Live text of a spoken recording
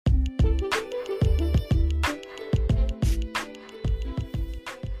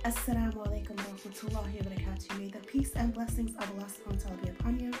Assalamu alaikum wa rahmatullahi wa barakatuh. May the peace and blessings of Allah subhanahu wa ta'ala be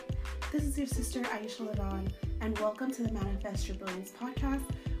upon you. This is your sister Aisha Ladan, and welcome to the Manifest Your Brilliance podcast,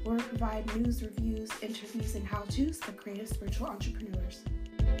 where we provide news, reviews, interviews, and how-tos for creative spiritual entrepreneurs.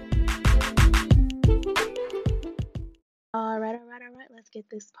 All right. Let's get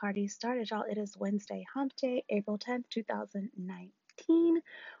this party started, y'all. It is Wednesday, Hump Day, April 10th, 2019.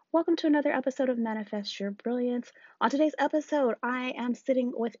 Welcome to another episode of Manifest Your Brilliance. On today's episode, I am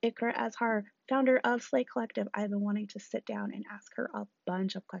sitting with Iqra Azhar, founder of Slay Collective. I've been wanting to sit down and ask her a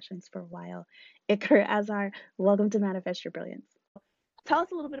bunch of questions for a while. Iqra Azhar, welcome to Manifest Your Brilliance. Tell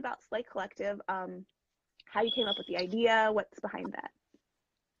us a little bit about Slay Collective, how you came up with the idea, what's behind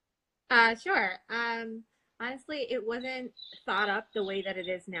that? Sure. Honestly, it wasn't thought up the way that it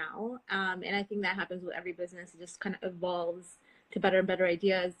is now. And I think that happens with every business. It just kind of evolves to better and better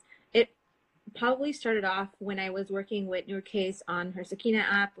ideas. It probably started off when I was working with Nurcase on her Sakina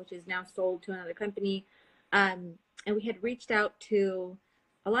app, which is now sold to another company. And we had reached out to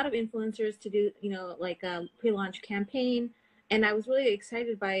a lot of influencers to do, like a pre-launch campaign. And I was really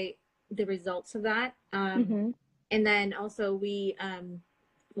excited by the results of that. And then also we,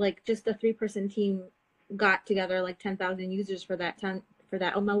 like just the 3-person team got together like 10,000 users for that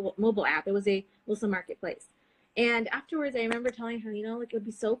mobile app. It was a Muslim marketplace. And afterwards, I remember telling her, like it would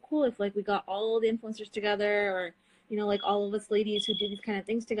be so cool if like we got all the influencers together, or like all of us ladies who do these kind of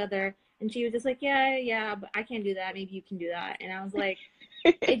things together. And she was just like, yeah, but I can't do that. Maybe you can do that. And I was like,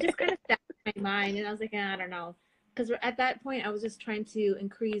 it just kind of stuck in my mind. And I was like, I don't know, because at that point, I was just trying to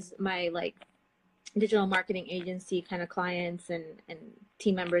increase my like digital marketing agency kind of clients and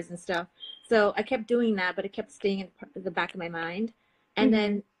team members and stuff. So I kept doing that, but it kept staying in the back of my mind. And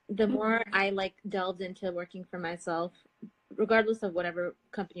then the more I like delved into working for myself, regardless of whatever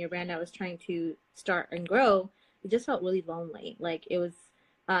company or brand I was trying to start and grow, it just felt really lonely. Like it was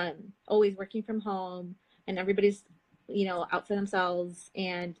always working from home and everybody's, out for themselves.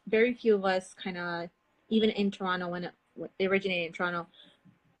 And very few of us kind of, even in Toronto, when it originated in Toronto,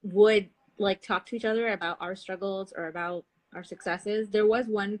 would like talk to each other about our struggles or about our successes. There was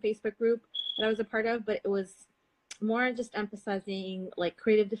one Facebook group that I was a part of, but it was more just emphasizing like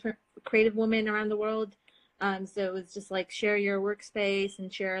creative women around the world. So it was just like share your workspace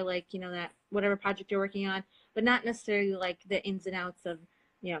and share like, that whatever project you're working on, but not necessarily like the ins and outs of,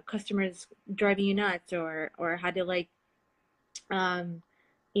 customers driving you nuts or how to like, grow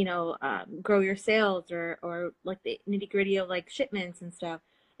your sales or like the nitty gritty of like shipments and stuff.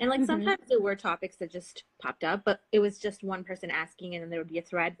 And like sometimes there were topics that just popped up, but it was just one person asking and then there would be a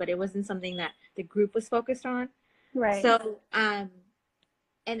thread, but it wasn't something that the group was focused on. Right. So, and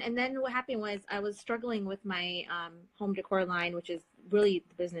then what happened was I was struggling with my home decor line, which is really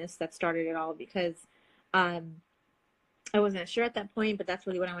the business that started it all, because I wasn't sure at that point, but that's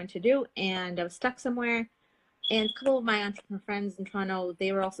really what I wanted to do. And I was stuck somewhere. And a couple of my entrepreneur friends in Toronto,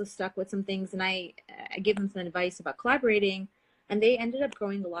 they were also stuck with some things. And I gave them some advice about collaborating. And they ended up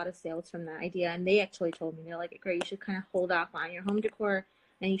growing a lot of sales from that idea. And they actually told me, they're like, great, you should kind of hold off on your home decor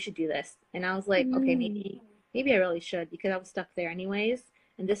and you should do this. And I was like, okay, maybe I really should, because I was stuck there anyways.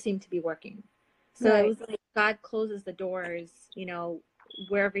 And this seemed to be working. So It was like God closes the doors,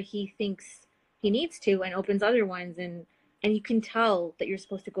 wherever he thinks he needs to, and opens other ones. And you can tell that you're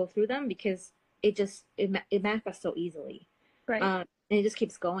supposed to go through them because it manifests so easily. Right. And it just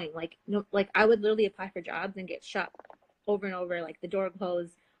keeps going. Like, like I would literally apply for jobs and get shut over and over, like the door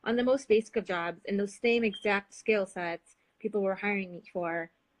closed on the most basic of jobs, and those same exact skill sets people were hiring me for,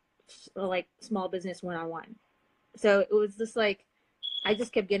 like small business one-on-one. So it was just like I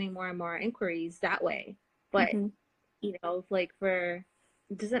just kept getting more and more inquiries that way. But like it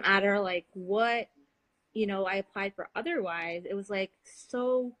doesn't matter like what I applied for otherwise, it was like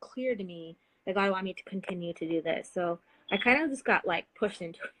so clear to me that God wanted me to continue to do this. So I kind of just got like pushed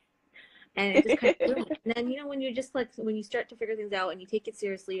into it. And it just kind of blew. And then, when you're just like, when you start to figure things out and you take it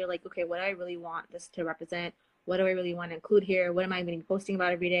seriously, you're like, okay, what do I really want this to represent? What do I really want to include here? What am I going to be posting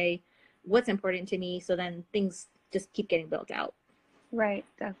about every day? What's important to me? So then things just keep getting built out. Right,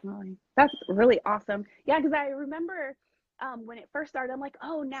 definitely. That's really awesome. Yeah, because I remember when it first started, I'm like,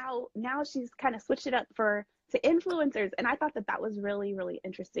 oh, now she's kind of switched it up to influencers, and I thought that was really, really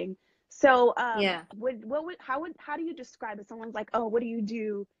interesting. So, yeah, how do you describe it? Someone's like, oh, what do you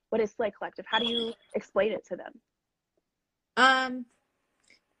do? What is Slay Collective? How do you explain it to them?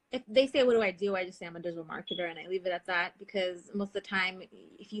 If they say, what do? I just say I'm a digital marketer, and I leave it at that, because most of the time,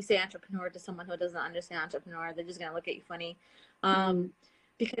 if you say entrepreneur to someone who doesn't understand entrepreneur, they're just going to look at you funny.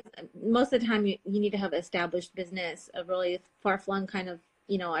 Because most of the time you need to have established business, a really far-flung kind of,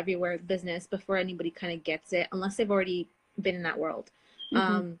 everywhere business before anybody kind of gets it, unless they've already been in that world.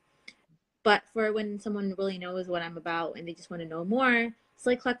 Mm-hmm. But for when someone really knows what I'm about and they just want to know more,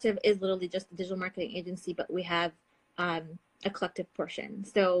 Slate Collective is literally just a digital marketing agency, but we have a collective portion.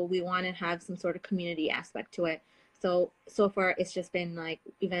 So we want to have some sort of community aspect to it. So far, it's just been like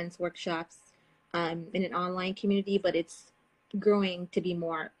events, workshops, in an online community, but it's growing to be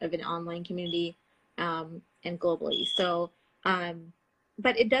more of an online community, and globally. Um,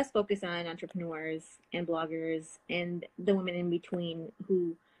 but it does focus on entrepreneurs and bloggers and the women in between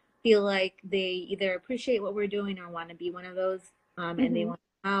who feel like they either appreciate what we're doing or want to be one of those, and they Mm-hmm. want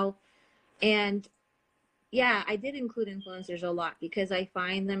to know how. And yeah, I did include influencers a lot because I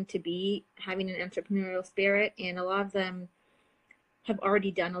find them to be having an entrepreneurial spirit, and a lot of them have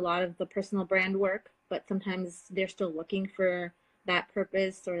already done a lot of the personal brand work, but sometimes they're still looking for that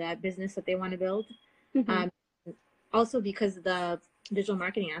purpose or that business that they want to build. Mm-hmm. Um, Also, because of the digital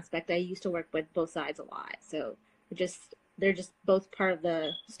marketing aspect, I used to work with both sides a lot, so they're just both part of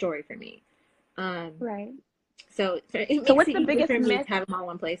the story for me. Um, Right. so it So makes what's it the easier biggest for me myth? to have them all in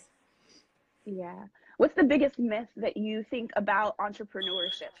one place. Yeah. What's the biggest myth that you think about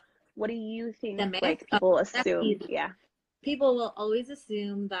entrepreneurship? What do you The think myth, like people that's assume? easy. Yeah. People will always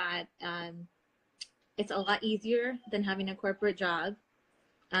assume that it's a lot easier than having a corporate job,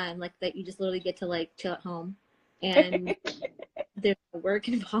 like that you just literally get to like chill at home, and there's no work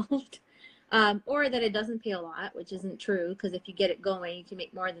involved, or that it doesn't pay a lot, which isn't true because if you get it going, you can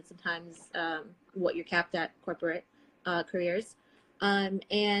make more than sometimes what you're capped at corporate careers.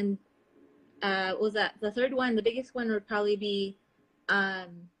 And what was that? The third one, the biggest one would probably be, um,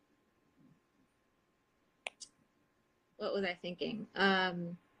 what was I thinking? I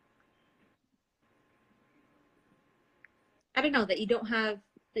don't know that you don't have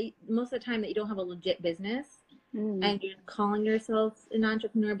most of the time that you don't have a legit business Mm, and you're calling yourself an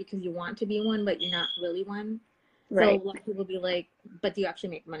entrepreneur because you want to be one, but you're not really one. So a right. lot of people be like, "But do you actually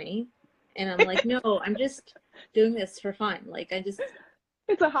make money?" And I'm like, "No, I'm just doing this for fun. Like I just,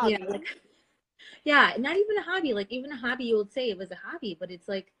 It's a like hobby. yeah, not even a hobby. Like even a hobby, you would say it was a hobby, but it's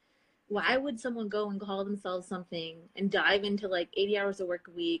like, why would someone go and call themselves something and dive into like 80 hours of work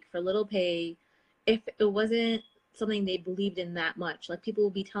a week for little pay if it wasn't something they believed in that much? Like people will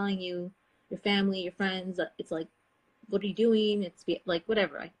be telling you, your family, your friends, it's like, what are you doing? It's like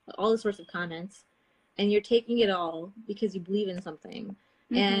whatever, like, all the sorts of comments, and you're taking it all because you believe in something,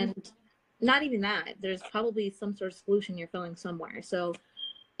 Mm-hmm. and not even that. There's probably some sort of solution you're filling somewhere. So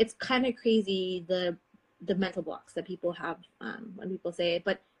it's kind of crazy the mental blocks that people have, when people say it.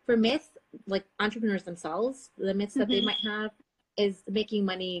 But for myths, like entrepreneurs themselves, the myths that they Mm-hmm. might have is making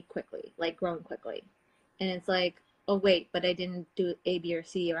money quickly, like growing quickly, and it's like, oh wait, but I didn't do A, B, or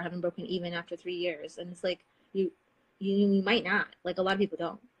C, or I haven't broken even after 3 years, and it's like you you might not. Like a lot of people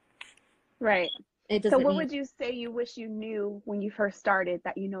don't. Right. It So doesn't what mean. would you say you wish you knew when you first started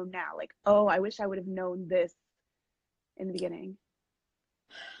that you know now? Like, oh, I wish I would have known this in the beginning.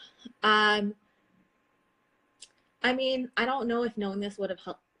 Um, I mean, I don't know if knowing this would have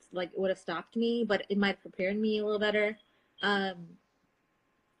helped, like, would have stopped me, but it might have prepared me a little better. Um,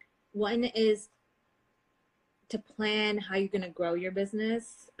 One is to plan how you're going to grow your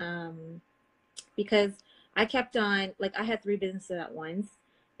business. Because I kept on, like, I had three businesses at once.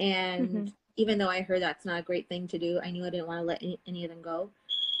 Mm-hmm. And even though I heard that's not a great thing to do, I knew I didn't want to let any of them go.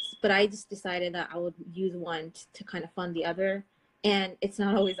 But I just decided that I would use one to kind of fund the other. And it's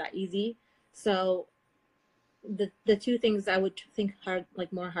not always that easy. So the two things I would think hard,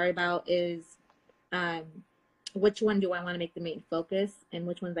 like more hard about is, um, which one do I want to make the main focus and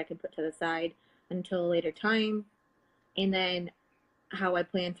which ones I can put to the side until a later time. And then how I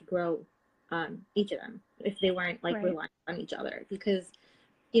plan to grow, each of them if they weren't like Right. relying on each other. Because,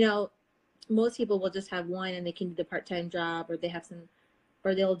 you know, most people will just have one and they can do the part time job, or they have some,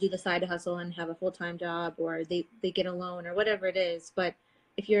 or they'll do the side hustle and have a full time job, or they get a loan or whatever it is. But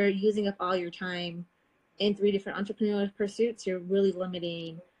if you're using up all your time in three different entrepreneurial pursuits, you're really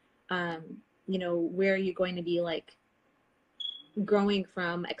limiting, um, where you're going to be like growing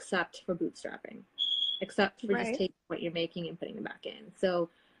from, except for bootstrapping, except for just Right. taking what you're making and putting it back in. So,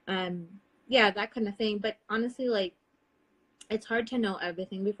 um, yeah, that kind of thing. But honestly, like, it's hard to know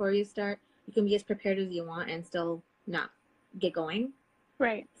everything before you start. You can be as prepared as you want and still not get going.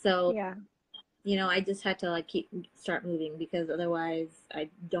 Right. So, Yeah. I just had to like start moving because otherwise I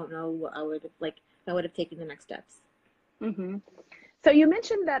don't know what I would like if I would have taken the next steps. Mm-hmm. So you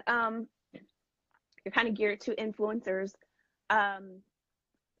mentioned that you're kind of geared to influencers. Um,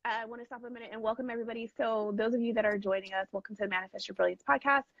 I want to stop a minute and welcome everybody. So those of you that are joining us, welcome to the Manifest Your Brilliance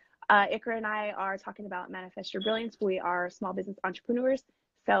podcast. Ikra and I are talking about Manifest Your Brilliance. We are small business entrepreneurs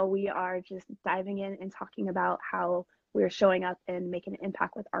So we are just diving in and talking about how we're showing up and making an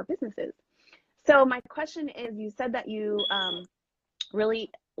impact with our businesses. So my question is, you said that you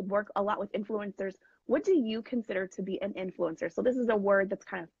really work a lot with influencers. What do you consider to be an influencer? So this is a word that's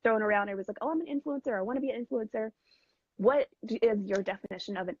kind of thrown around. Everybody's like, oh, I'm an influencer. I want to be an influencer. What is your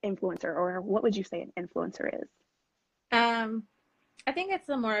definition of an influencer, or what would you say an influencer is? Um, I think it's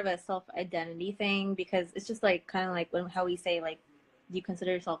a more of a self identity thing because it's just like kind of like when how we say like, do you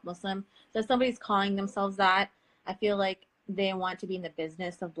consider yourself Muslim? So if somebody's calling themselves that, I feel like they want to be in the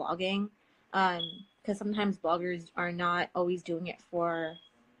business of blogging, because sometimes bloggers are not always doing it for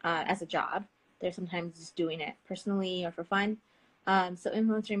as a job. They're sometimes just doing it personally or for fun. So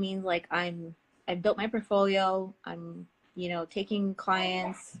influencer means like I've built my portfolio. I'm taking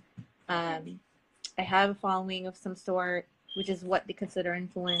clients. Um, I have a following of some sort, which is what they consider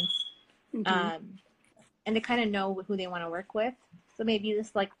influence. Mm-hmm. Um, and they kind of know who they want to work with. So maybe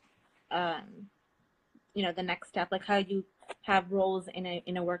this like, um, the next step, like how you have roles in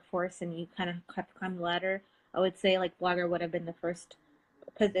a workforce and you kind of have to climb the ladder. I would say like blogger would have been the first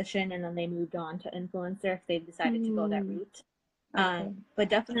position, and then they moved on to influencer if they decided to go that Mm, route. okay. But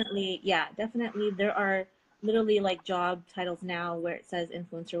definitely, yeah, definitely there are literally like job titles now where it says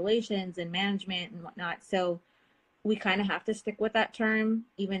influencer relations and management and whatnot. So we kind of have to stick with that term,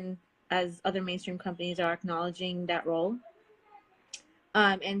 even as other mainstream companies are acknowledging that role.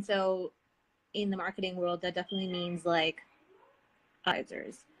 And so in the marketing world, that definitely means like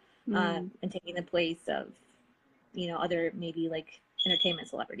advisors, Mm, and taking the place of, other maybe like entertainment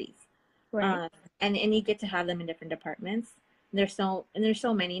celebrities. right. Um, and you get to have them in different departments. There's so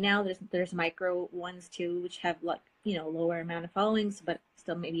many now. There's micro ones too, which have like lower amount of followings, but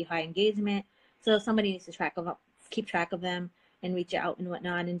still maybe high engagement. So somebody needs to keep track of them and reach out and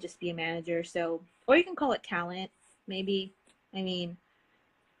whatnot, and just be a manager. So, or you can call it talent, maybe. I mean,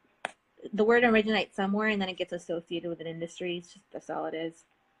 the word originates somewhere, and then it gets associated with an industry. It's just that's all it is.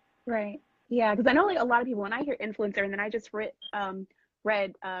 Right. Yeah, because I know like a lot of people when I hear influencer, and then I just read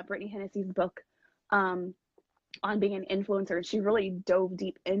Brittany Hennessy's book um, on being an influencer, and she really dove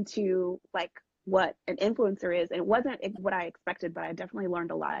deep into like what an influencer is, and it wasn't what I expected, but I definitely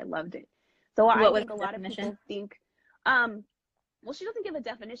learned a lot. I loved it. So I What was think a the lot of definition? people think, um, well, she doesn't give a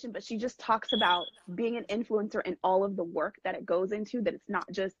definition, but she just talks about being an influencer and all of the work that it goes into, that it's not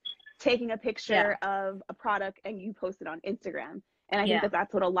just taking a Yeah, picture of a product and you post it on Instagram. And I think yeah. that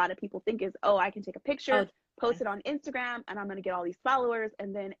that's what a lot of people think is, oh, I can take a Oh, picture, post it on Instagram, and I'm going to get all these followers,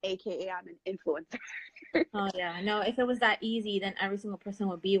 and then AKA I'm an influencer. oh yeah. No, if it was that easy, then every single person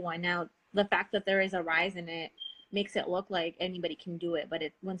would be one. Now, the fact that there is a rise in it makes it look like anybody can do it, but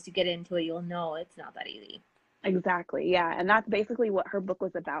once you get into it, you'll know it's not that easy. Exactly. Yeah. And that's basically what her book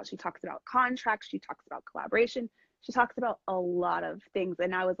was about. She talks about contracts, she talks about collaboration, she talks about a lot of things.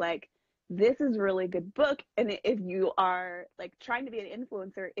 And I was like, this is a really good book. And if you are like trying to be an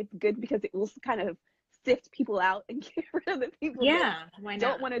influencer, it's good because it will kind of sift people out and get rid of the people that Yeah, why not?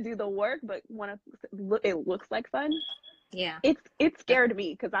 don't want to do the work but want to look, it looks like fun. Yeah. It scared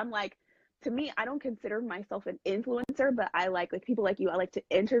me because I'm like, to me, I don't consider myself an influencer, but I like people like you. I like to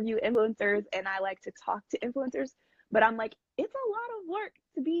interview influencers and I like to talk to influencers. But I'm like, it's a lot of work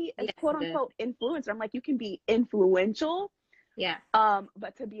to be a Yes, quote it is. unquote influencer. I'm like, you can be influential, Yeah.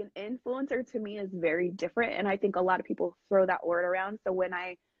 but to be an influencer to me is very different. And I think a lot of people throw that word around. So when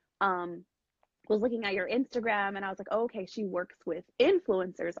I um was looking at your Instagram and I was like, oh, okay, she works with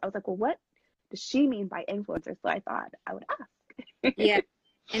influencers. I was like, well, what does she mean by influencers? So I thought I would ask. Yeah.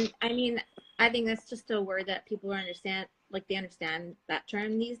 And I mean, I think that's just a word that people understand, like they understand that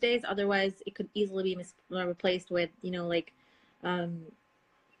term these days. Otherwise, it could easily be replaced with, like, um,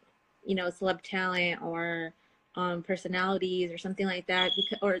 celeb talent or personalities or something like that.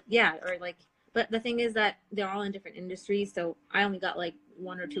 Because, or yeah, or like, but the thing is that they're all in different industries. So I only got like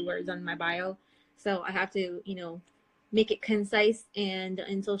one or two words on my bio. So I have to, make it concise. And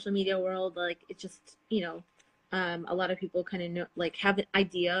in social media world, like it's just, a lot of people kind of know, like have an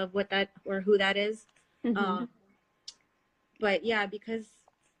idea of what that or who that is. Hmm. Um, but yeah, because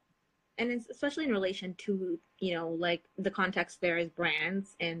and it's especially in relation to like the context there is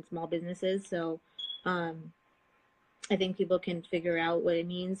brands and small businesses. So um I think people can figure out what it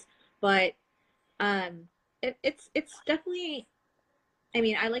means. But it's definitely, I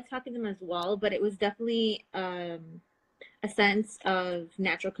mean, I like talking to them as well, but it was definitely a sense of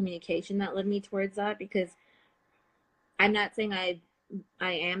natural communication that led me towards that, because I'm not saying I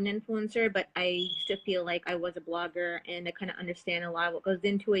am an influencer, but I used to feel like I was a blogger, and I kind of understand a lot of what goes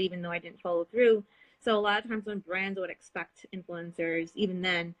into it, even though I didn't follow through. So a lot of times when brands would expect influencers, even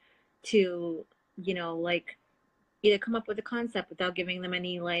then, to, like either come up with a concept without giving them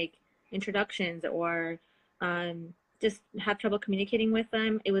any like introductions, or just have trouble communicating with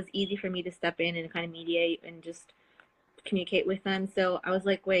them, it was easy for me to step in and kind of mediate and just communicate with them. So I was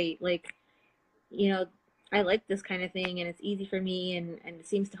like, wait, like, you know, I like this kind of thing and it's easy for me, and it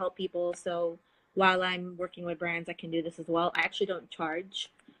seems to help people. So while I'm working with brands, I can do this as well. I actually don't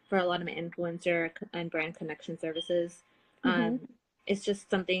charge for a lot of my influencer and brand connection services. Mm-hmm. It's just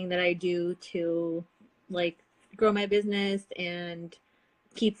something that I do to like grow my business and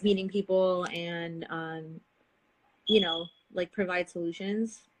keep meeting people and, like provide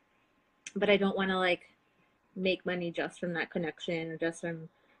solutions. But I don't want to like make money just from that connection or just from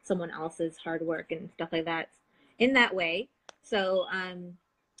someone else's hard work and stuff like that in that way. So, I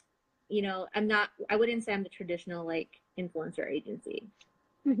wouldn't say I'm the traditional like influencer agency.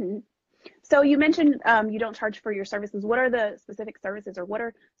 Mm-hmm. So you mentioned you don't charge for your services. What are the specific services, or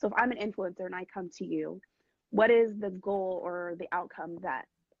so if I'm an influencer and I come to you, what is the goal or the outcome that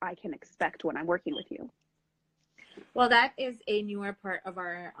I can expect when I'm working with you? Well, that is a newer part of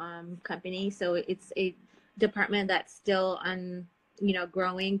our company. So it's a department that's still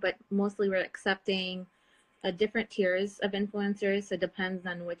growing, but mostly we're accepting different tiers of influencers. So it depends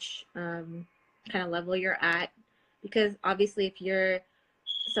on which kind of level you're at. Because obviously, if you're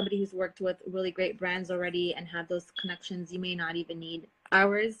somebody who's worked with really great brands already and have those connections, you may not even need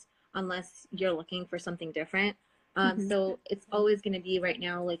ours unless you're looking for something different. Mm-hmm. So it's always going to be right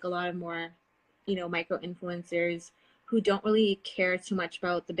now like a lot of more, micro influencers who don't really care too much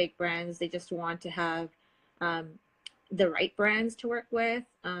about the big brands. They just want to have the right brands to work with.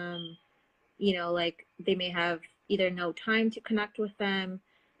 Like they may have either no time to connect with them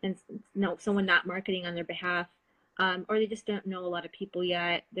and no someone not marketing on their behalf, or they just don't know a lot of people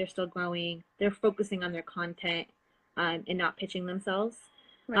yet. They're still growing. They're focusing on their content and not pitching themselves.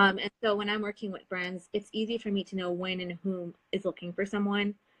 Right. And so when I'm working with brands, it's easy for me to know when and whom is looking for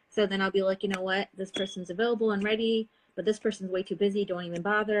someone. So then I'll be like, you know what, this person's available and ready, but this person's way too busy, don't even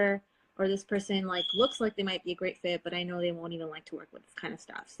bother. Or this person like looks like they might be a great fit, but I know they won't even like to work with this kind of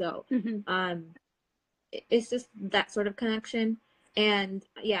stuff. So Mm-hmm. it's just that sort of connection. And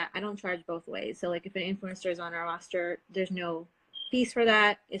yeah, I don't charge both ways. So like if an influencer is on our roster, there's no fees for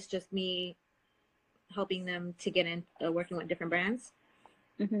that. It's just me helping them to get in working with different brands.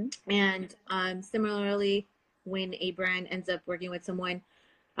 Mm-hmm. And similarly, when a brand ends up working with someone,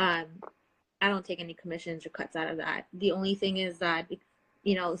 um, I don't take any commissions or cuts out of that. The only thing is that,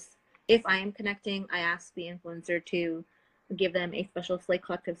 you know, if I am connecting, I ask the influencer to give them a special Slate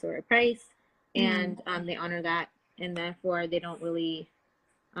Collective sort of price, and they honor that, and therefore they don't really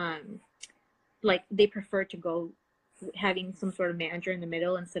like they prefer to go having some sort of manager in the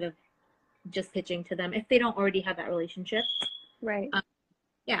middle instead of just pitching to them if they don't already have that relationship. Right.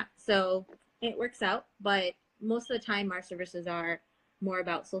 Yeah, so it works out, but most of the time our services are more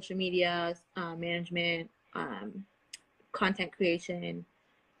about social media management, content creation,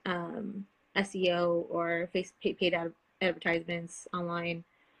 SEO, or paid advertisements online,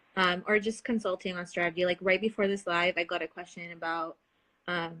 or just consulting on strategy. Like right before this live, I got a question about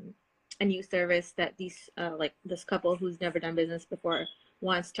a new service that like this couple who's never done business before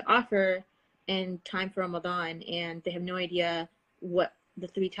wants to offer in time for Ramadan, and they have no idea what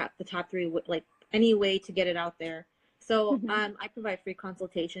the top three would like any way to get it out there. So Mm-hmm. I provide free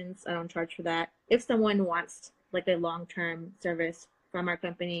consultations. I don't charge for that. If someone wants like a long-term service from our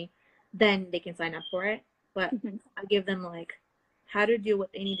company, then they can sign up for it. But Mm-hmm. I give them like how to do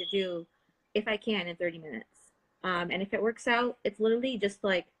what they need to do if I can in 30 minutes. And if it works out, it's literally just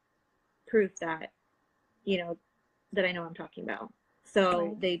like proof that, you know, that I know what I'm talking about. So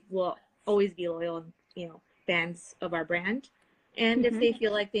Right. they will always be loyal, fans of our brand. And if Mm-hmm. they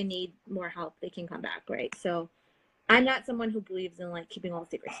feel like they need more help, they can come back, right? So I'm not someone who believes in like keeping all the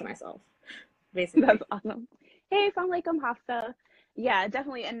secrets to myself, That's basically. awesome. Hey, Assalamu alaikum, Hafsa. Yeah,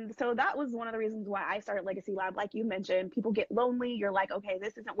 definitely. And so that was one of the reasons why I started Legacy Lab. Like you mentioned, people get lonely. You're like, okay,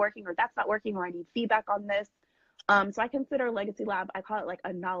 this isn't working, or that's not working, or I need feedback on this. So I consider Legacy Lab, I call it like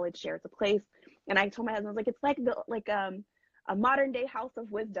a knowledge share. It's a place. And I told my husband, I was like, it's like a modern day house of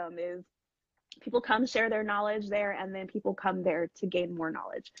wisdom. Is people come share their knowledge there, and then people come there to gain more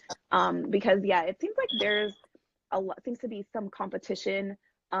knowledge. Because yeah, it seems like there's seems to be some competition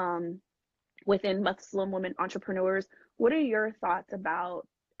within Muslim women entrepreneurs. What are your thoughts about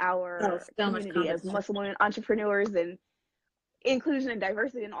Oh, our so much community as competition. Muslim women entrepreneurs and inclusion and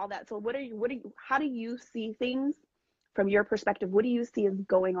diversity and all that? So how do you see things from your perspective? What do you see is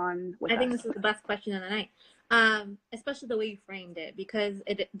going on with I think us? this is the best question of the night, especially the way you framed it, because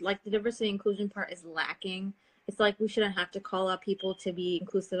it like the diversity inclusion part is lacking. It's like we shouldn't have to call out people to be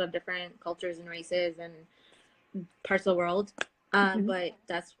inclusive of different cultures and races, and parts of the world. Hmm. But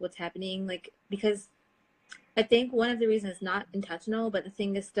that's what's happening. Like, because I think one of the reasons it's not intentional, but the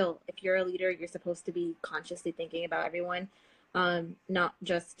thing is still, if you're a leader, you're supposed to be consciously thinking about everyone, not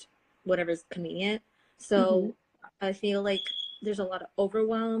just whatever's convenient. Hmm. So I feel like there's a lot of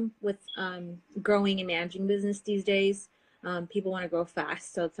overwhelm with growing and managing business these days. People want to grow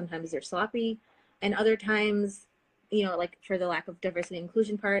fast, so sometimes they're sloppy, and other times, like for the lack of diversity and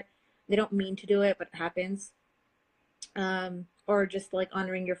inclusion part, they don't mean to do it, but it happens. Or just like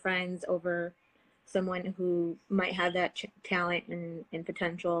honoring your friends over someone who might have that talent and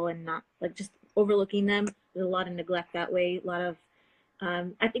potential, and not like just overlooking them. There's a lot of neglect that way. A lot of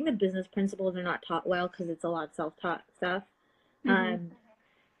I think the business principles are not taught well because it's a lot of self-taught stuff. Hmm. um,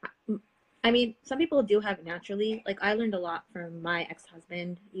 I mean, some people do have it naturally. Like, I learned a lot from my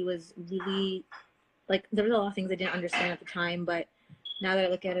ex-husband. He was really, like, there was a lot of things I didn't understand at the time, but now that I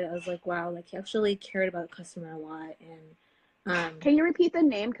look at it, I was like, wow, like, he actually cared about the customer a lot. And Can you repeat the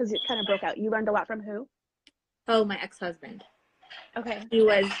name because it kind of broke out? You learned a lot from who? oh, my ex-husband, Okay. he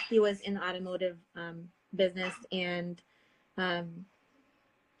was in the automotive business, and um,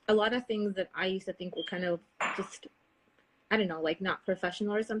 a lot of things that I used to think were kind of just, I don't know, like not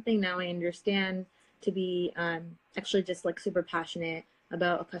professional or something. Now I understand to be actually just like super passionate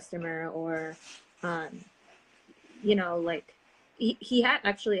about a customer, or um, like he had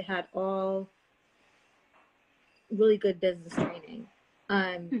actually had all really good business training.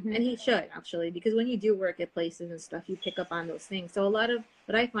 Hmm. And he should actually, because when you do work at places and stuff, you pick up on those things. So a lot of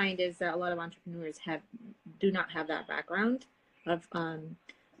what I find is that a lot of entrepreneurs do not have that background of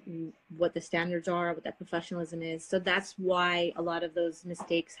what the standards are, what that professionalism is. So that's why a lot of those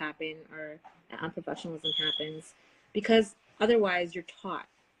mistakes happen, or unprofessionalism happens, because otherwise you're taught,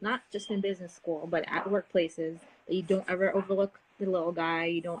 not just in business school, but at workplaces, that you don't ever overlook the little guy.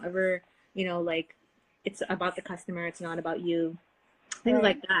 You don't ever, like, it's about the customer, it's not about you, things Right.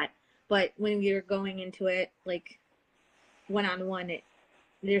 like that. But when you're going into it like one on one,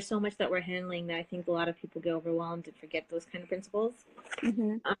 there's so much that we're handling that I think a lot of people get overwhelmed and forget those kind of principles.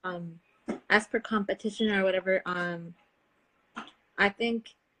 Hmm. um as per competition or whatever, I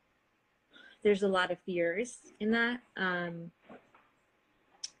think there's a lot of fears in that, and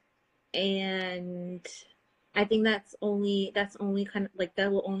I think that's only kind of like,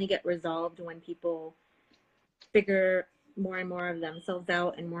 that will only get resolved when people figure more and more of themselves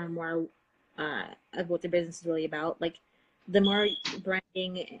out, and more uh, of what their business is really about. Like, the more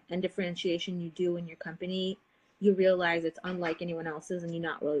branding and differentiation you do in your company, you realize it's unlike anyone else's, and you're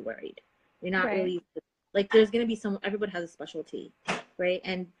not really worried. You're not Right. really, like, there's gonna be everybody has a specialty, right?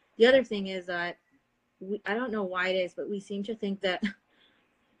 And the other thing is that I don't know why it is, but we seem to think that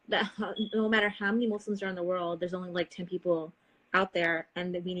no matter how many Muslims are in the world, there's only like 10 people out there,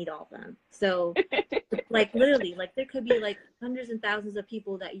 and that we need all of them. So, like, literally, like, there could be like hundreds and thousands of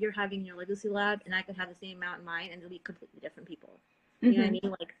people that you're having in your legacy lab, and I could have the same amount in mine, and it'll be completely different people. You know what I Hmm.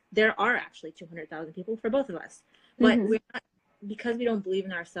 mean? Like, there are actually 200,000 people for both of us, but Hmm. we're not, because we don't believe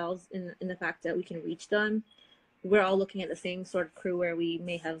in ourselves, in the fact that we can reach them. We're all looking at the same sort of crew where we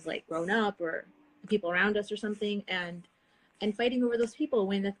may have like grown up, or people around us or something, and fighting over those people,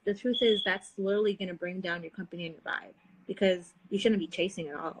 when the truth is that's literally going to bring down your company and your vibe, because you shouldn't be chasing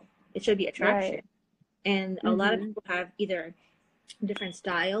it all. It should be attraction. Right. And a lot of Hmm. people have either different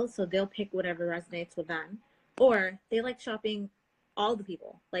styles, so they'll pick whatever resonates with them, or they like shopping all the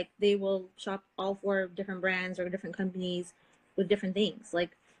people. Like, they will shop all four different brands or different companies with different things.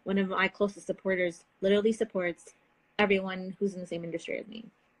 Like, one of my closest supporters literally supports everyone who's in the same industry as me,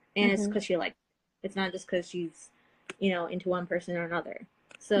 and it's Hmm. because she likes it. It's not just because she's into one person or another.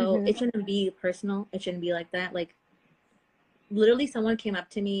 So Hmm. it shouldn't be personal. It shouldn't be like that. Like, literally, someone came up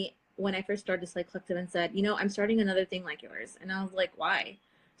to me when I first started Slay Collective and said, I'm starting another thing like yours. And I was like, why?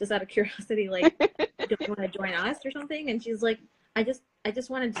 Just out of curiosity, like, don't you want to join us or something? And she's like, I just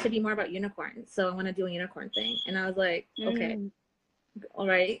wanted to be more about unicorns, so I want to do a unicorn thing. And I was like, okay, Mm. all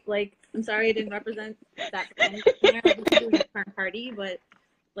right. Like, I'm sorry I didn't represent that brand. We can do a unicorn party, but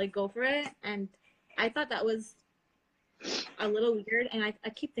like, go for it. And I thought that was a little weird, and I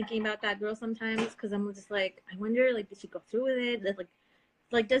keep thinking about that girl sometimes, because I'm just like, I wonder, like, did she go through with it? That,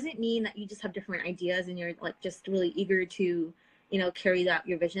 like, doesn't mean that you just have different ideas and you're like just really eager to carry out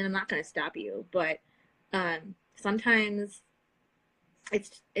your vision. I'm not going to stop you, but sometimes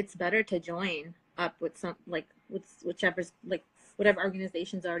it's better to join up with some, like, with whichever's like whatever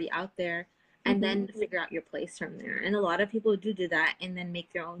organization's already out there, and Hmm. then figure out your place from there. And a lot of people do that, and then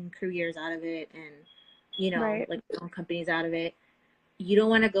make their own careers out of it, and Right. like their own companies out of it. You don't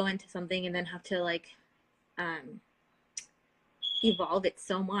want to go into something and then have to like um evolve it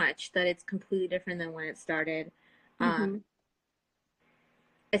so much that it's completely different than when it started. Um, Mm-hmm.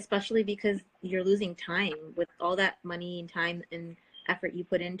 Especially because you're losing time with all that money and time and effort you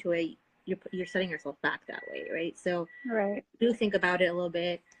put into it. You're setting yourself back that way, right? So Right. do think about it a little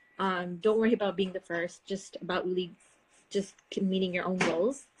bit. Don't worry about being the first, just about really just meeting your own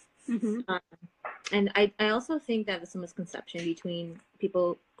goals. Mm-hmm. Um, and I also think that there's a misconception between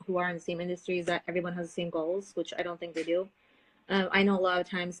people who are in the same industry is that everyone has the same goals, which I don't think they do. I know a lot of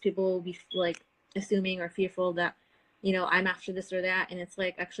times people will be like assuming or fearful that, I'm after this or that, and it's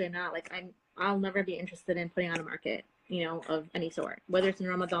like actually I'm not. Like I'll never be interested in putting on a market, of any sort, whether it's in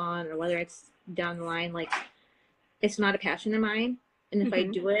Ramadan or whether it's down the line. Like it's not a passion of mine, and if I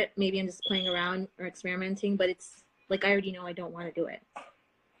Mm-hmm. do it, maybe I'm just playing around or experimenting. But it's like I already know I don't want to do it,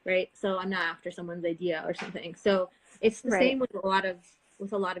 right? So I'm not after someone's idea or something. So it's the Right. same with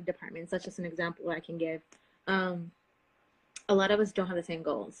a lot of departments. That's just an example I can give. Um, a lot of us don't have the same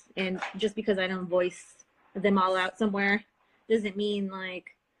goals. And just because I don't voice them all out somewhere doesn't mean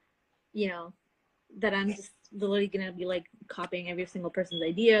like, you know, that I'm just literally gonna be like copying every single person's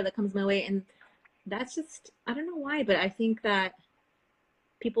idea that comes my way. And that's just I don't know why, but I think that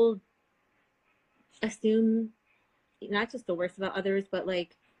people assume not just the worst about others, but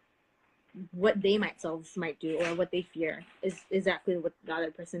like what they might do or what they fear is exactly what the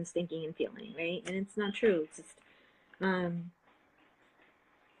other person's thinking and feeling, right? And it's not true. It's just um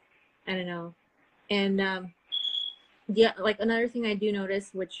I don't know. And yeah, like another thing I do notice,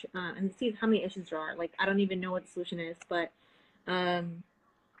 which and see how many issues there are. Like I don't even know what the solution is, but um,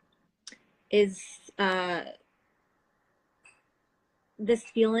 is this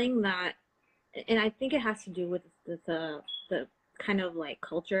feeling that, and I think it has to do with the kind of like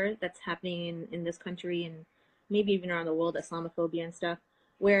culture that's happening in this country and maybe even around the world, Islamophobia and stuff,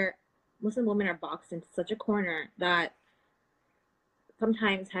 where Muslim women are boxed into such a corner that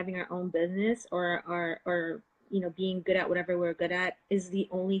sometimes having our own business or being good at whatever we're good at is the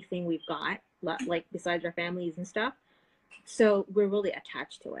only thing we've got, like besides our families and stuff. So we're really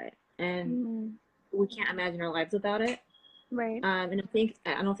attached to it, and Mm-hmm. we can't imagine our lives without it. Right. And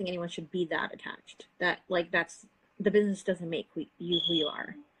I don't think anyone should be that attached. That like that's the business doesn't make who you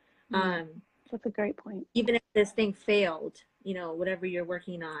are. Mm. um That's a great point. Even if this thing failed, whatever you're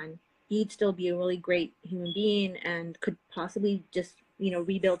working on, you'd still be a really great human being and could possibly just,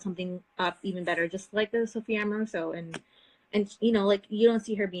 rebuild something up even better, just like the Sophia Amoruso. And like you don't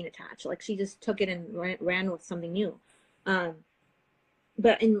see her being attached. Like she just took it and ran with something new. Um,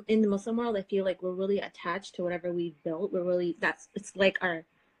 but in the Muslim world, I feel like we're really attached to whatever we've built. It's like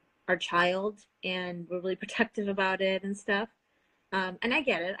our child, and we're really protective about it and stuff. And I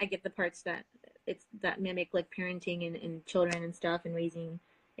get it. I get the parts that mimic like parenting and children and stuff and raising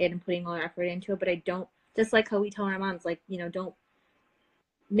it and putting all our effort into it. But I don't, just like how we tell our moms, like, don't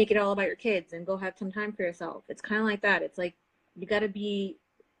make it all about your kids and go have some time for yourself. It's kind of like that. It's like you got to be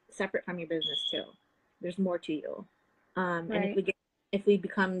separate from your business too. There's more to you. And Right. if we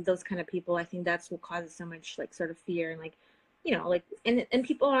become those kind of people, I think that's what causes so much like sort of fear and like, like and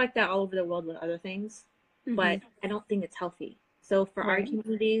people are like that all over the world with other things, Mm-hmm. but I don't think it's healthy. So for our Right.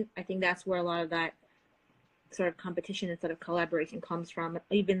 community, I think that's where a lot of that sort of competition instead of collaboration comes from,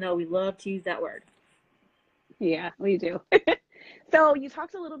 even though we love to use that word. Yeah, we do. So you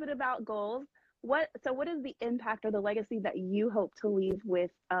talked a little bit about goals. What is the impact or the legacy that you hope to leave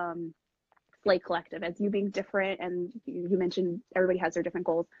with Slate Collective as you being different and you mentioned everybody has their different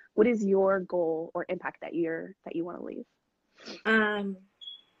goals. What is your goal or impact that you want to leave? Um,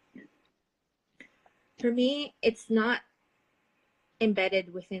 for me, it's not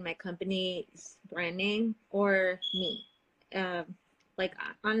embedded within my company's branding or me. Um, like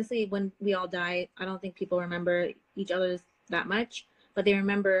honestly, when we all die, I don't think people remember each other's that much, but they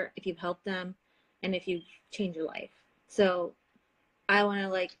remember if you've helped them and if you've changed your life. So I want to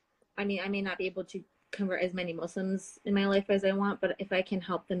like, I mean, I may not be able to convert as many Muslims in my life as I want, but if I can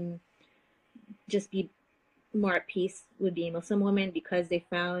help them just be more at peace with being Muslim women because they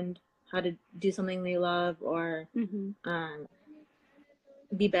found how to do something they love or Mm-hmm. um,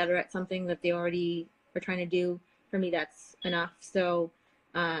 be better at something that they already are trying to do, for me that's enough. So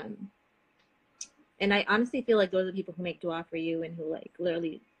um and I honestly feel like those are the people who make dua for you and who like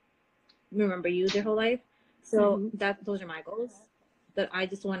literally remember you their whole life. So Mm-hmm. that those are my goals, that I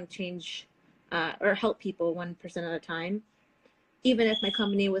just want to change or help people 1% at a time. Even if my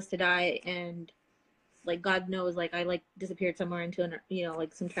company was to die and like God knows, like I like disappeared somewhere into an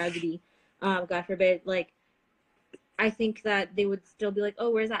like some tragedy, God forbid, like I think that they would still be like,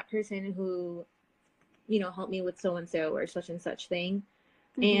 oh, where's that person who help me with so and so or such and such thing.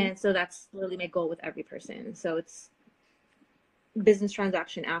 Mm-hmm. And so that's literally my goal with every person. So it's business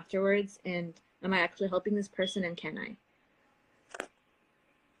transaction afterwards, and am I actually helping this person, and can I?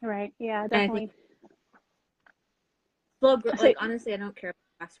 Right. Yeah, And I think definitely. slow So, like honestly, I don't care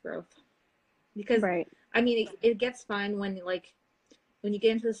about fast growth, because right. I mean it gets fun when you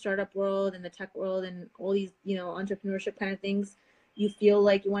get into the startup world and the tech world and all these, entrepreneurship kind of things. You feel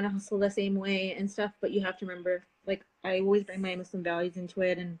like you want to hustle the same way and stuff, but you have to remember, like, I always bring my Muslim values into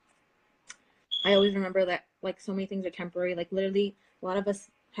it, and I always remember that, like, so many things are temporary. Like, literally, a lot of us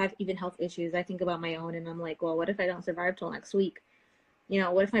have even health issues. I think about my own, and I'm like, well, what if I don't survive till next week?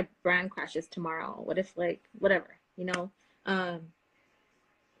 What if my brand crashes tomorrow? What if, like, whatever, um,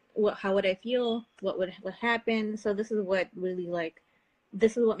 how would I feel? What happen? So this is what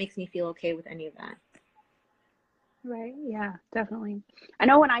makes me feel okay with any of that. Right. Yeah, definitely. I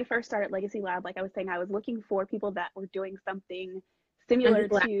know when I first started Legacy Lab, like I was saying, I was looking for people that were doing something I'm similar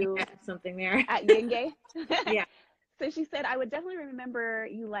just laughing to at something there. at Yenge. Yeah, So she said, I would definitely remember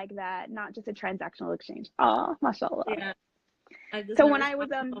you like that, not just a transactional exchange. Oh, mashallah. yeah. I just So when never I saw.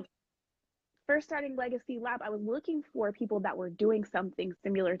 was first starting Legacy Lab, I was looking for people that were doing something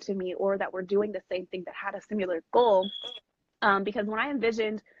similar to me or that were doing the same thing that had a similar goal. Because when I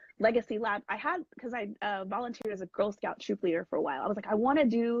envisioned Legacy Lab, because I volunteered as a Girl Scout troop leader for a while. I was like, I want to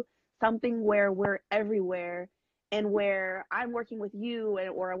do something where we're everywhere and where I'm working with you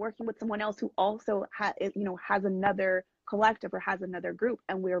or I'm working with someone else who also has another collective or has another group,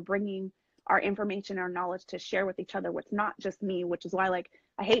 and we're bringing our information, our knowledge to share with each other. What's not just me, which is why like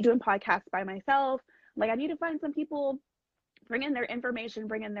I hate doing podcasts by myself. Like I need to find some people, bring in their information,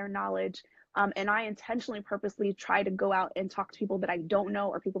 bring in their knowledge. And I intentionally, purposely try to go out and talk to people that I don't know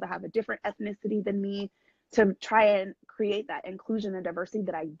or people that have a different ethnicity than me to try and create that inclusion and diversity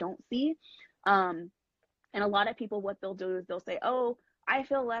that I don't see. Um, and a lot of people, what they'll do is they'll say, oh, I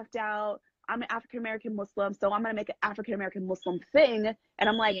feel left out. I'm an African American Muslim, so I'm going to make an African American Muslim thing. And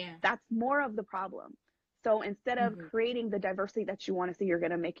I'm like, Yeah. that's more of the problem. So instead of Hmm. creating the diversity that you want to see, you're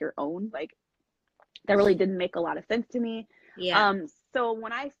going to make your own. Like, that really didn't make a lot of sense to me. Yeah. So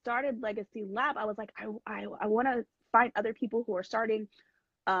when I started Legacy Lab, I was like, I want to find other people who are starting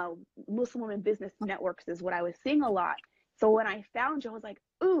Muslim women business networks, is what I was seeing a lot. So when I found you, I was like,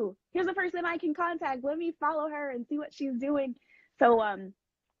 ooh, here's a person I can contact. Let me follow her and see what she's doing. So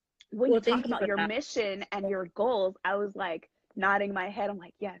when you Well, talk thank you about for your that. mission and your goals, I was like nodding my head. I'm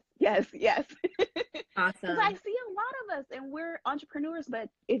like, yes, yes, yes. Because I Awesome. see a lot of us and we're entrepreneurs, but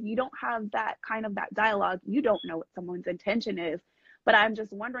if you don't have that kind of that dialogue, you don't know what someone's intention is. But I'm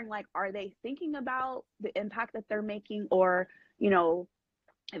just wondering, like, are they thinking about the impact that they're making? Or, you know,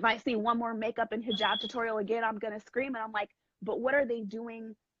 if I see one more makeup and hijab tutorial again, I'm going to scream. And I'm like, but what are they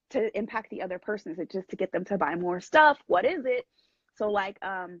doing to impact the other person? Is it just to get them to buy more stuff? What is it? So, like,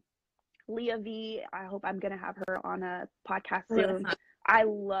 Leah V, I hope I'm going to have her on a podcast Oh, that's soon. not. I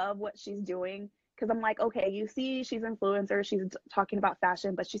love what she's doing because I'm like, okay, you see, she's influencer, she's talking about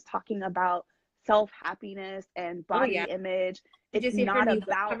fashion, but she's talking about self happiness and Oh, yeah. body image. Did you see her new book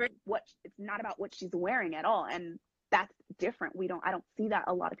cover? It's not about what she's wearing at all, and that's different. I don't see that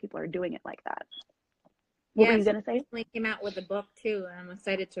a lot of people are doing it like that. What were Yeah, you she gonna say? recently came out with a book too, and I'm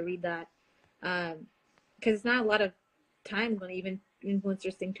excited to read that. Because it's not a lot of times when even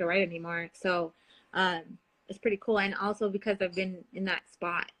influencers think to write anymore. So, um, it's pretty cool. And also because I've been in that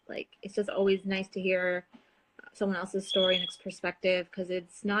spot, like it's just always nice to hear someone else's story and perspective, because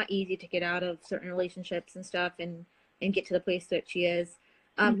it's not easy to get out of certain relationships and stuff and get to the place that she is.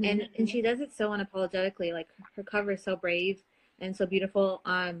 Mm-hmm. And she does it so unapologetically. Like her cover is so brave and so beautiful.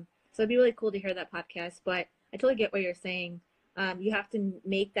 So it'd be really cool to hear that podcast. But I totally get what you're saying. You have to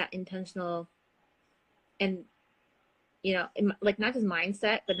make that intentional and, like not just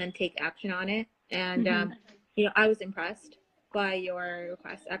mindset, but then take action on it. And Mm-hmm. I was impressed by your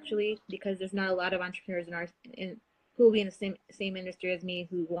request actually, because there's not a lot of entrepreneurs who will be in the same industry as me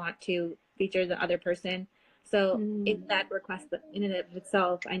who want to feature the other person. So Mm-hmm. in that request, in and of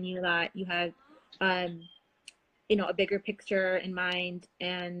itself, I knew that you had, um, a bigger picture in mind,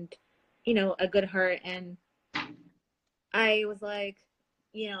 and a good heart. And I was like,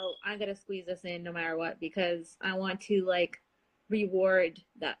 I'm gonna squeeze this in no matter what, because I want to like reward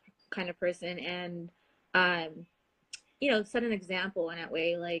that kind of person, and um, set an example in that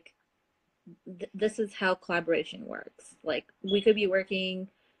way. Like this is how collaboration works. Like we could be working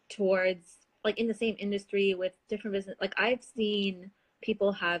towards, like, in the same industry with different business. Like I've seen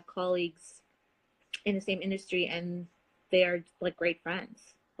people have colleagues in the same industry, and they are like great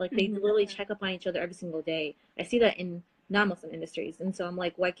friends. Like they Mm-hmm. literally check up on each other every single day. I see that in non-Muslim industries, and so I'm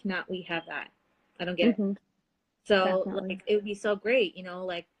like, why cannot we have that? I don't get it. Mm-hmm. So Definitely. like it would be so great,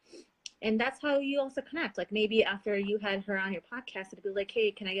 like and that's how you also connect. Like maybe after you had her on your podcast, it'd be like,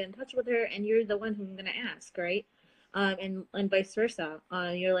 hey, can I get in touch with her? And you're the one who I'm gonna ask, right? And vice versa.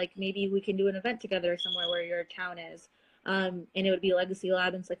 You're like, maybe we can do an event together somewhere where your town is, and it would be Legacy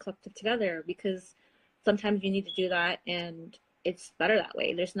Lab and Slick Collective together, because sometimes you need to do that, and it's better that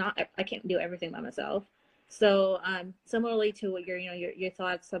way. There's not, I can't do everything by myself. So similarly to what your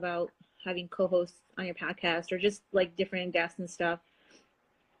thoughts about having co-hosts on your podcast or just like different guests and stuff,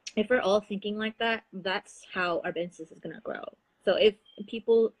 if we're all thinking like that, that's how our business is going to grow. So if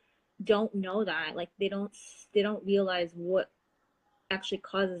people don't know that, like they don't realize what actually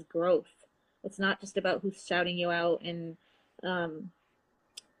causes growth. It's not just about who's shouting you out and um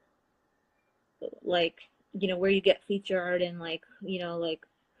like where you get featured, and like like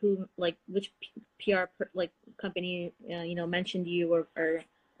who, like which PR like company mentioned you, or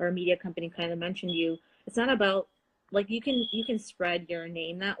a media company kind of mentioned you. It's not about, like, you can spread your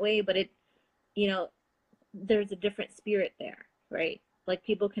name that way, but it you know there's a different spirit there, right? Like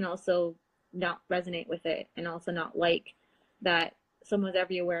people can also not resonate with it, and also not like that someone's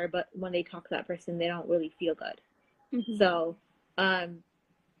everywhere, but when they talk to that person, they don't really feel good. Mm-hmm. So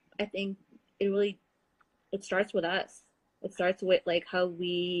I think it really, it starts with us. It starts with like how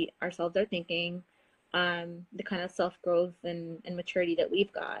we ourselves are thinking, the kind of self growth and maturity that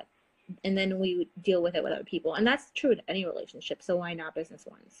we've got, and then we deal with it with other people, and that's true in any relationship. So why not business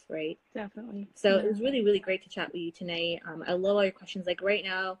ones, right? Definitely. So Yeah. it was really, really great to chat with you tonight. I love all your questions. Like right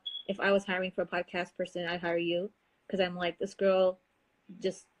now, if I was hiring for a podcast person, I'd hire you, because I'm like, this girl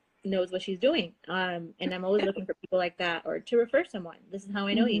just knows what she's doing. And I'm always looking for people like that, or to refer someone. This is how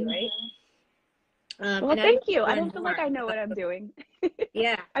I know you, right? Well, And I'd love thank you. to I learn don't feel like more I know what about, I'm doing.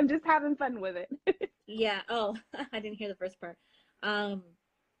 yeah, I'm just having fun with it. yeah. Oh, I didn't hear the first part. Um,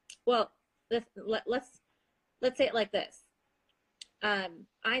 well, let's say it like this.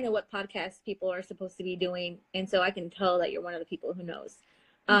 I know what podcasts people are supposed to be doing, and so I can tell that you're one of the people who knows.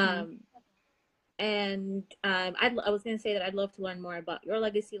 Mm-hmm. And I was going to say that I'd love to learn more about your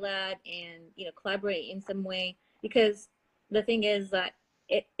Legacy Lab, and collaborate in some way, because the thing is that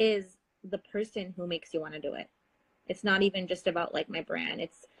it is the person who makes you want to do it. It's not even just about like my brand. I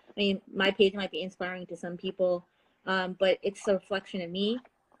mean, my page might be inspiring to some people, but it's a reflection of me,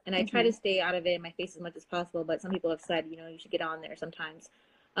 and I try Mm-hmm. to stay out of it in my face as much as possible. But some people have said, you should get on there sometimes.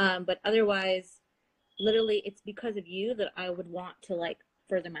 But otherwise, literally, it's because of you that I would want to like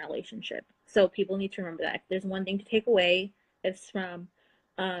further my relationship. So people need to remember that. If there's one thing to take away, it's from,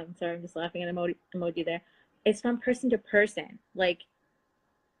 sorry, I'm just laughing at emoji there. It's from person to person. Like,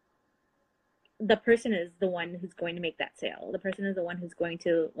 the person is the one who's going to make that sale. The person is the one who's going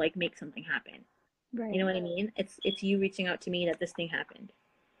to like make something happen. You Right. know what I mean? It's you reaching out to me that this thing happened.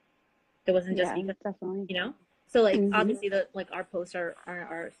 It wasn't just Yeah, because, definitely. So like Mm-hmm. obviously the like our posts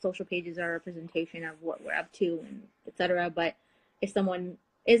our social pages are a representation of what we're up to, and etc. But if someone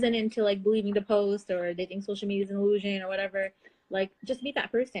isn't into like believing the post, or they think social media is an illusion or whatever, like just meet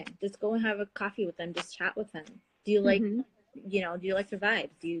that person. Just go and have a coffee with them. Just chat with them. Do you like, Mm-hmm. do you like their vibes?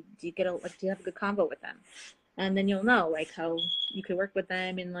 Do you get a like do you have a good convo with them? And then you'll know like how you could work with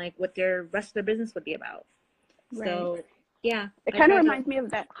them, and like what their rest of their business would be about. Right. So yeah, It I kind of try to. reminds me of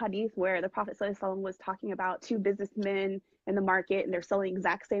that hadith where the Prophet ﷺ was talking about two businessmen in the market, and they're selling the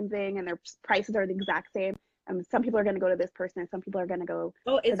exact same thing, and their prices are the exact same. And some people are going to go to this person, and some people are going to go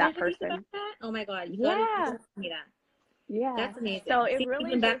Oh, to is there that hadith about person. that? Oh my God, you Yeah. gotta tell me that. Yeah. That's So amazing. it See, really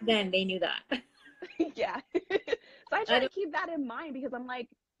even back just, then they knew that. yeah. So I I try to don't. keep that in mind because I'm like,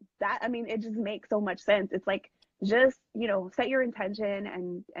 that, I mean, it just makes so much sense. It's like, just, set your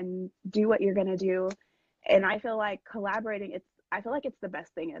intention and do what you're going to do. And I feel like collaborating, I feel like it's the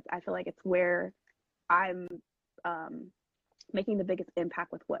best thing. I feel like it's where I'm um, making the biggest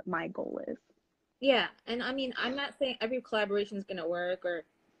impact with what my goal is. Yeah, and I mean, I'm not saying every collaboration is gonna work, or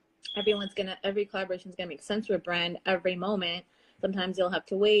every collaboration is gonna make sense to a brand every moment. Sometimes you'll have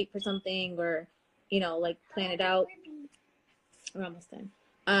to wait for something, or like plan it out. We're almost done.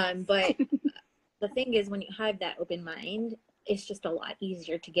 But the thing is, when you have that open mind, it's just a lot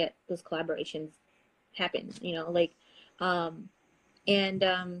easier to get those collaborations happen. Like, um, and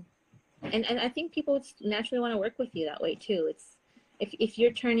and I think people naturally want to work with you that way too. It's if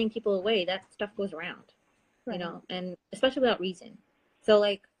you're turning people away, that stuff goes around, Right. and especially without reason. So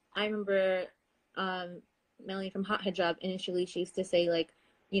like I remember Melanie from Hot Hijab, initially she used to say like,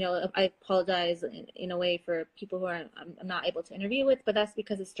 I apologize in a way for people who I'm not able to interview with, but that's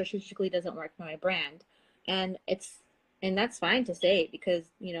because it strategically doesn't work for my brand, and that's fine to say, because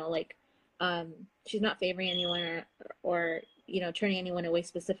like she's not favoring anyone, or turning anyone away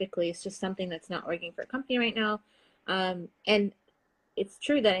specifically. It's just something that's not working for a company right now, and it's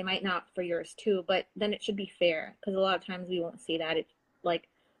true that it might not for yours too, but then it should be fair, because a lot of times we won't see that. It's like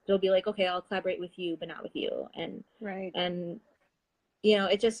they'll be like, okay, I'll collaborate with you, but not with you, Right. and you know,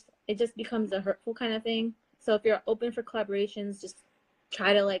 it just becomes a hurtful kind of thing. So if you're open for collaborations, just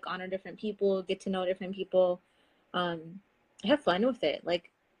try to like honor different people, get to know different people, um, have fun with it.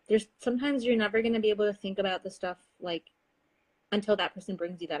 Like there's sometimes you're never gonna be able to think about the stuff like until that person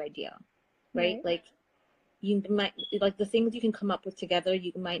brings you that idea, right? Right. Like you might like the things you can come up with together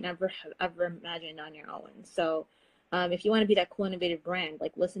you might never have ever imagined on your own. So if you want to be that cool innovative brand,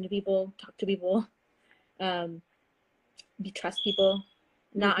 like listen to people, talk to people, um, be trust people.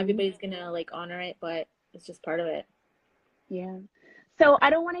 Not Mm-hmm. everybody's gonna like honor it, but it's just part of it. Yeah. So I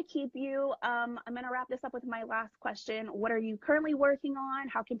don't want to keep you. I'm going to wrap this up with my last question. What are you currently working on?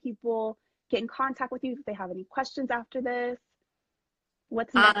 How can people get in contact with you if they have any questions after this?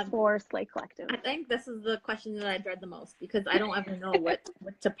 What's next um, for Slay Collective? I think this is the question that I dread the most, because I don't ever know what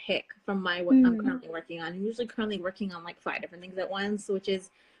to pick from my what I'm Mm, currently working on. I'm usually currently working on like 5 different things at once, which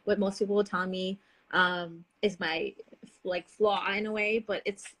is what most people will tell me is my like flaw in a way, but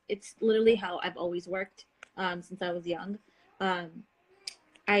it's literally how I've always worked since I was young. Um,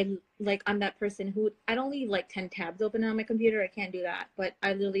 I'm that person who I don't leave like 10 tabs open on my computer. I can't do that, but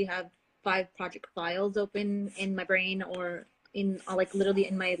I literally have 5 project files open in my brain or in like literally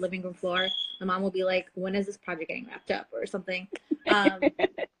in my living room floor. My mom will be like, "When is this project getting wrapped up?" or something. Um,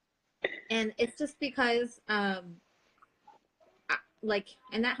 and it's just because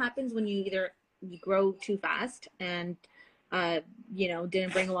and that happens when you either you grow too fast and uh,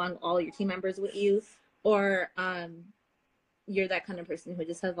 didn't bring along all your team members with you, or you're that kind of person who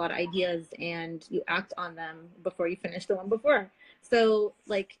just has a lot of ideas and you act on them before you finish the one before. So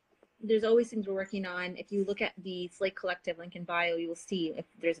like there's always things we're working on. If you look at the Slay Collective link in bio, you will see if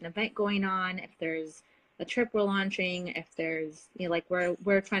there's an event going on, if there's a trip we're launching, if there's like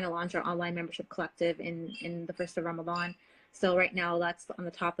we're trying to launch our online membership collective in the first of Ramadan. So right now that's on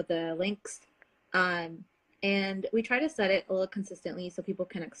the top of the links. Um, and we try to set it a little consistently so people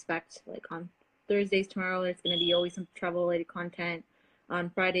can expect like on Thursdays tomorrow there's going to be always some travel related content. On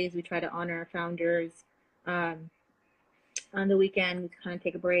Fridays we try to honor our founders. Um, on the weekend we kind of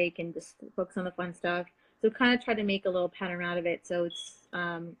take a break and just focus on the fun stuff. So we kind of try to make a little pattern out of it so it's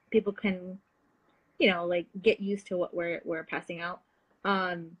people can like get used to what we're passing out.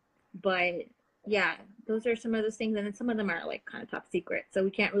 Um, but yeah, those are some of those things, and then some of them are like kind of top secret, so we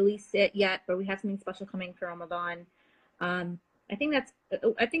can't release it yet. But we have something special coming for Ramadan. Um, I think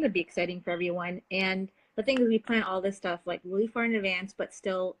it'd be exciting for everyone. And the thing is, we plan all this stuff like really far in advance, but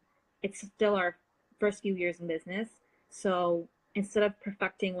still, it's still our first few years in business. So instead of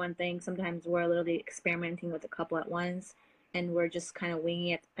perfecting one thing, sometimes we're literally experimenting with a couple at once, and we're just kind of winging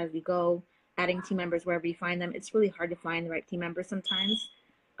it as we go, adding team members wherever you find them. It's really hard to find the right team members sometimes.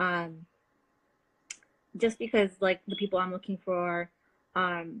 Um, just because like the people I'm looking for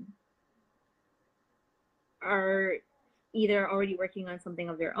um, are either already working on something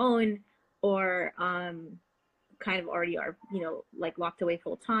of their own or kind of already are like locked away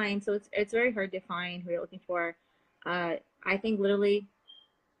full time. So it's very hard to find who you're looking for. I think literally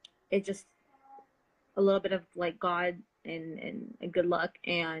it's just a little bit of like God and good luck,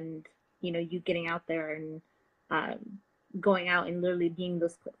 and you getting out there and um, going out and literally being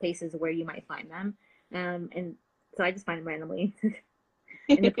those places where you might find them. And so I just find them randomly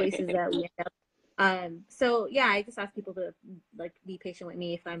in the places that we end up. So yeah, I just ask people to like be patient with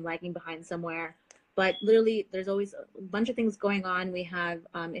me if I'm lagging behind somewhere. But literally, there's always a bunch of things going on. We have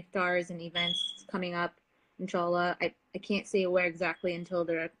iftars and events coming up, inshallah. I can't say where exactly until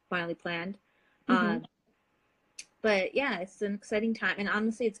they're finally planned. mm-hmm. Um, but yeah, it's an exciting time, and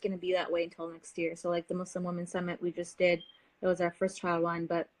honestly, it's going to be that way until next year. So like the Muslim Women Summit we just did, it was our first trial one,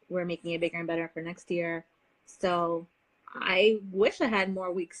 but we're making it bigger and better for next year. So I wish I had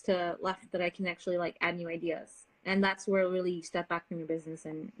more weeks to left that I can actually like add new ideas. And that's where really you step back from your business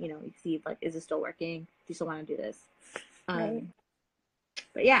and you see like, is it still working? Do you still want to do this? Right.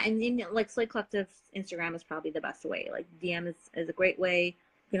 But yeah, and like Slay Collective's Instagram is probably the best way. Like DM is a great way.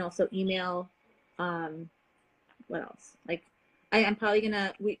 You can also email. Um, what else? Like I'm probably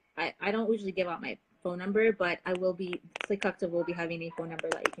gonna I don't usually give out my phone number, but I will be Slay Collective will be having a phone number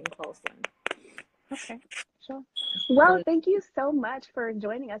that you can call soon. Okay, sure. Well, So thank you so much for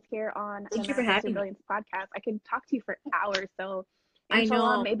joining us here on the thank you for Manifest Your having me. Brilliance podcast. I could talk to you for hours. So, I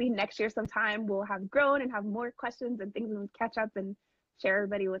inshallah, know. maybe next year sometime we'll have grown and have more questions and things and catch up and share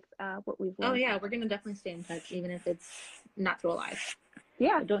everybody with what we've Oh learned. yeah, we're gonna definitely stay in touch, even if it's not through a live.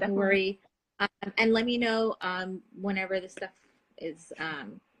 Yeah, So don't you definitely. worry. And let me know whenever this stuff is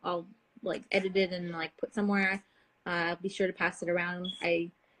all like edited and like put somewhere. Be sure to pass it around. I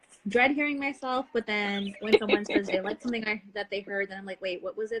dread hearing myself, but then when someone says they like something that they heard, then I'm like, wait,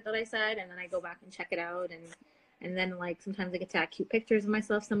 what was it that I said? And then I go back and check it out, and then like sometimes I get to add cute pictures of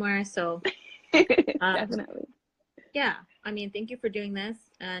myself somewhere. So um, Definitely. yeah, I mean, thank you for doing this.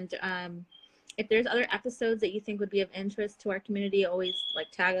 And if there's other episodes that you think would be of interest to our community, always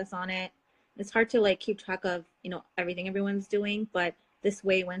like tag us on it. It's hard to like keep track of, everything everyone's doing, but this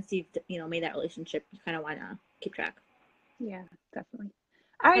way, once you've, made that relationship, you kind of want to keep track. Yeah, definitely.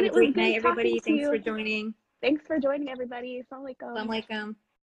 All right, Have a it was great night, good talking everybody. to Thanks for you. joining. Thanks for joining, everybody. Assalamu alaikum. Assalamu alaikum.